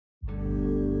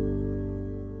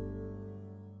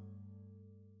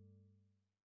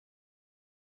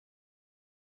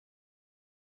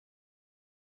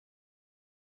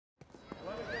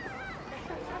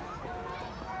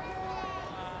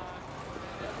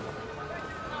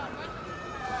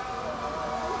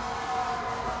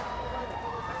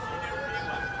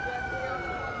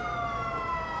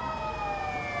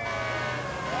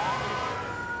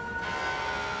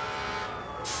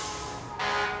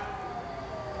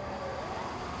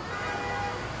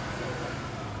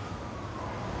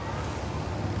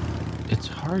It's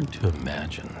hard to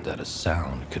imagine that a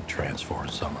sound could transform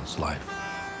someone's life,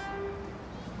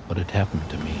 but it happened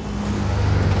to me.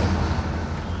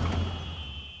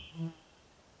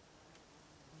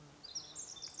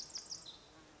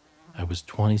 I was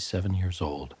 27 years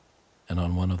old and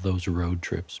on one of those road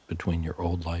trips between your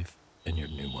old life and your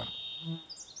new one.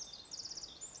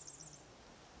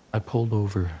 I pulled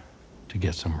over to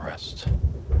get some rest.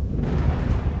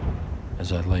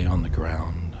 As I lay on the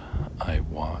ground, I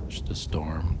watched the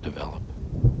storm develop.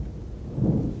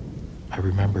 I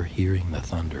remember hearing the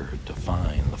thunder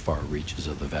define the far reaches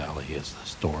of the valley as the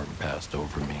storm passed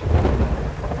over me,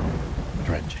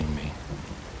 drenching me.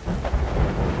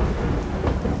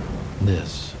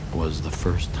 This was the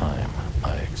first time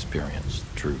I experienced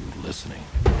true listening.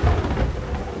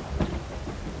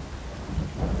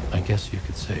 I guess you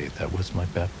could say that was my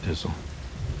baptism.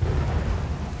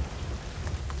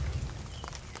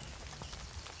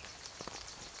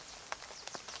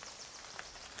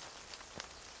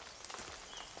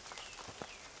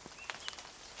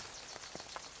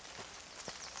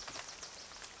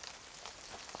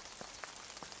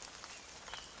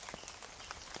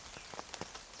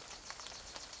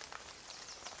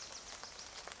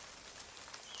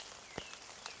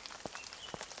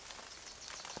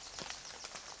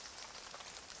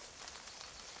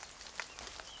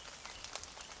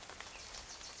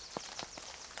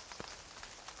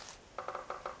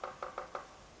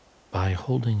 By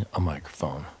holding a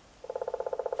microphone,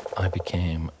 I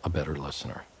became a better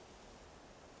listener.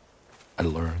 I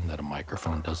learned that a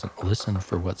microphone doesn't listen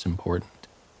for what's important.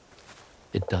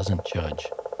 It doesn't judge.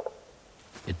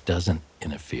 It doesn't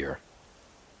interfere.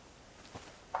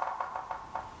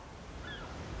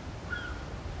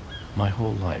 My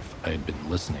whole life, I had been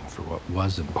listening for what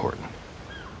was important,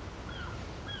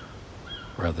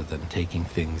 rather than taking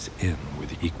things in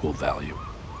with equal value.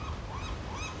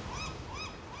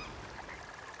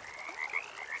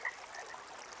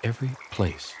 Every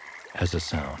place has a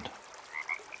sound.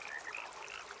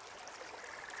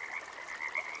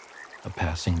 A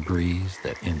passing breeze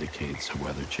that indicates a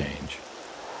weather change.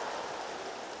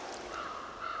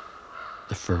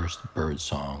 The first bird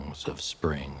songs of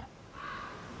spring.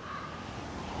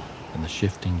 And the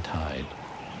shifting tide,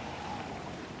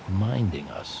 reminding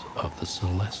us of the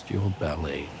celestial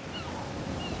ballet.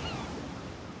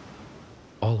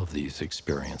 All of these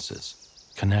experiences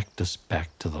connect us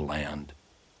back to the land.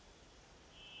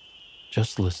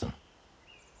 Just listen.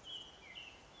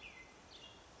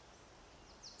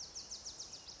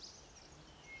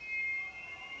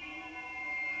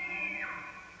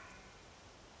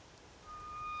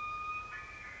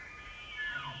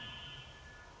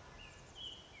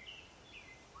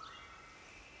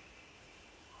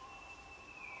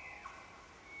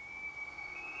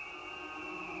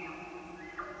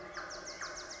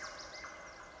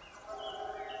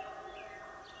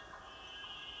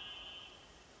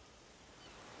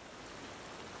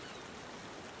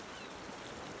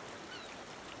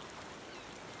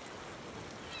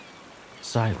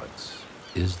 Silence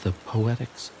is the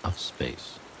poetics of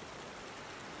space.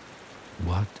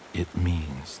 What it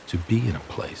means to be in a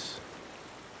place.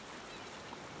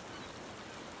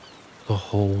 The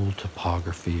whole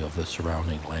topography of the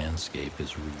surrounding landscape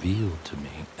is revealed to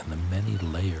me in the many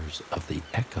layers of the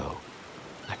echo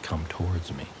that come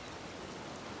towards me.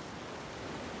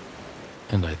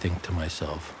 And I think to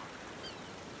myself,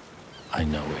 I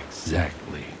know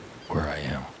exactly where I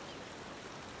am.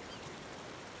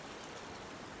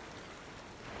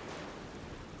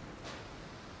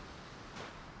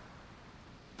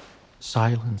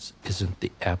 Silence isn't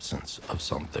the absence of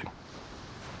something,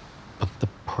 but the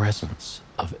presence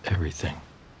of everything.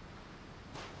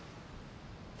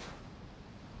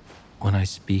 When I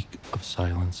speak of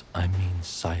silence, I mean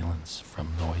silence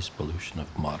from noise pollution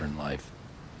of modern life,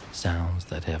 sounds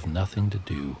that have nothing to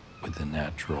do with the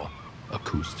natural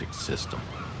acoustic system.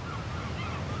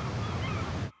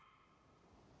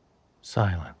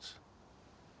 Silence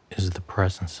is the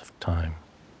presence of time,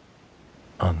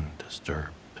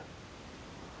 undisturbed.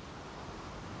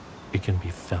 It can be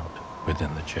felt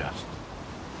within the chest.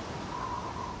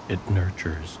 It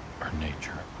nurtures our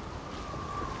nature.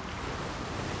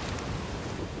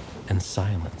 And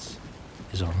silence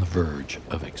is on the verge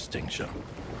of extinction.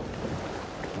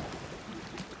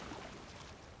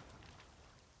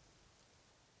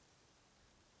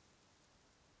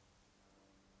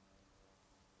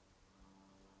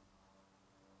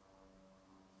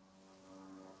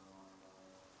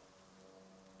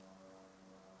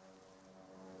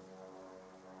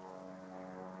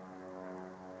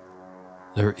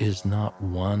 There is not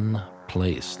one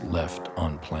place left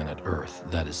on planet Earth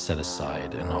that is set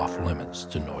aside and off limits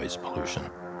to noise pollution.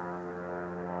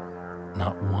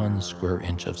 Not one square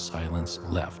inch of silence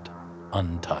left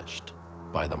untouched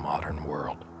by the modern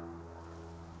world.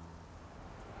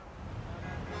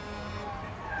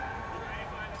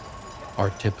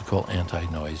 Our typical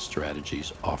anti-noise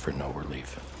strategies offer no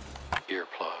relief.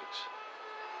 Earplugs,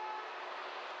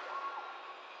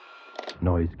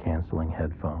 noise-canceling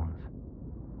headphones.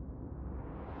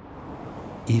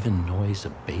 Even noise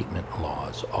abatement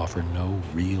laws offer no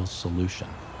real solution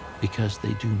because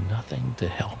they do nothing to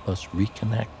help us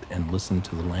reconnect and listen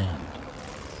to the land.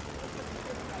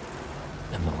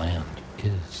 And the land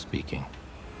is speaking.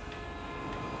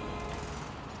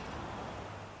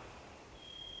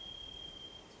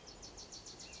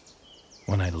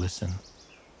 When I listen,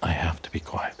 I have to be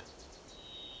quiet.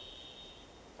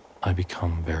 I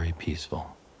become very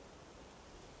peaceful.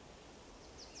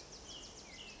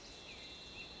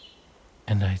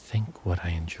 And I think what I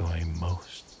enjoy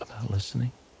most about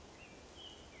listening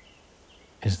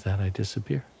is that I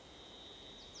disappear.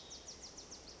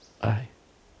 I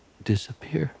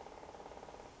disappear.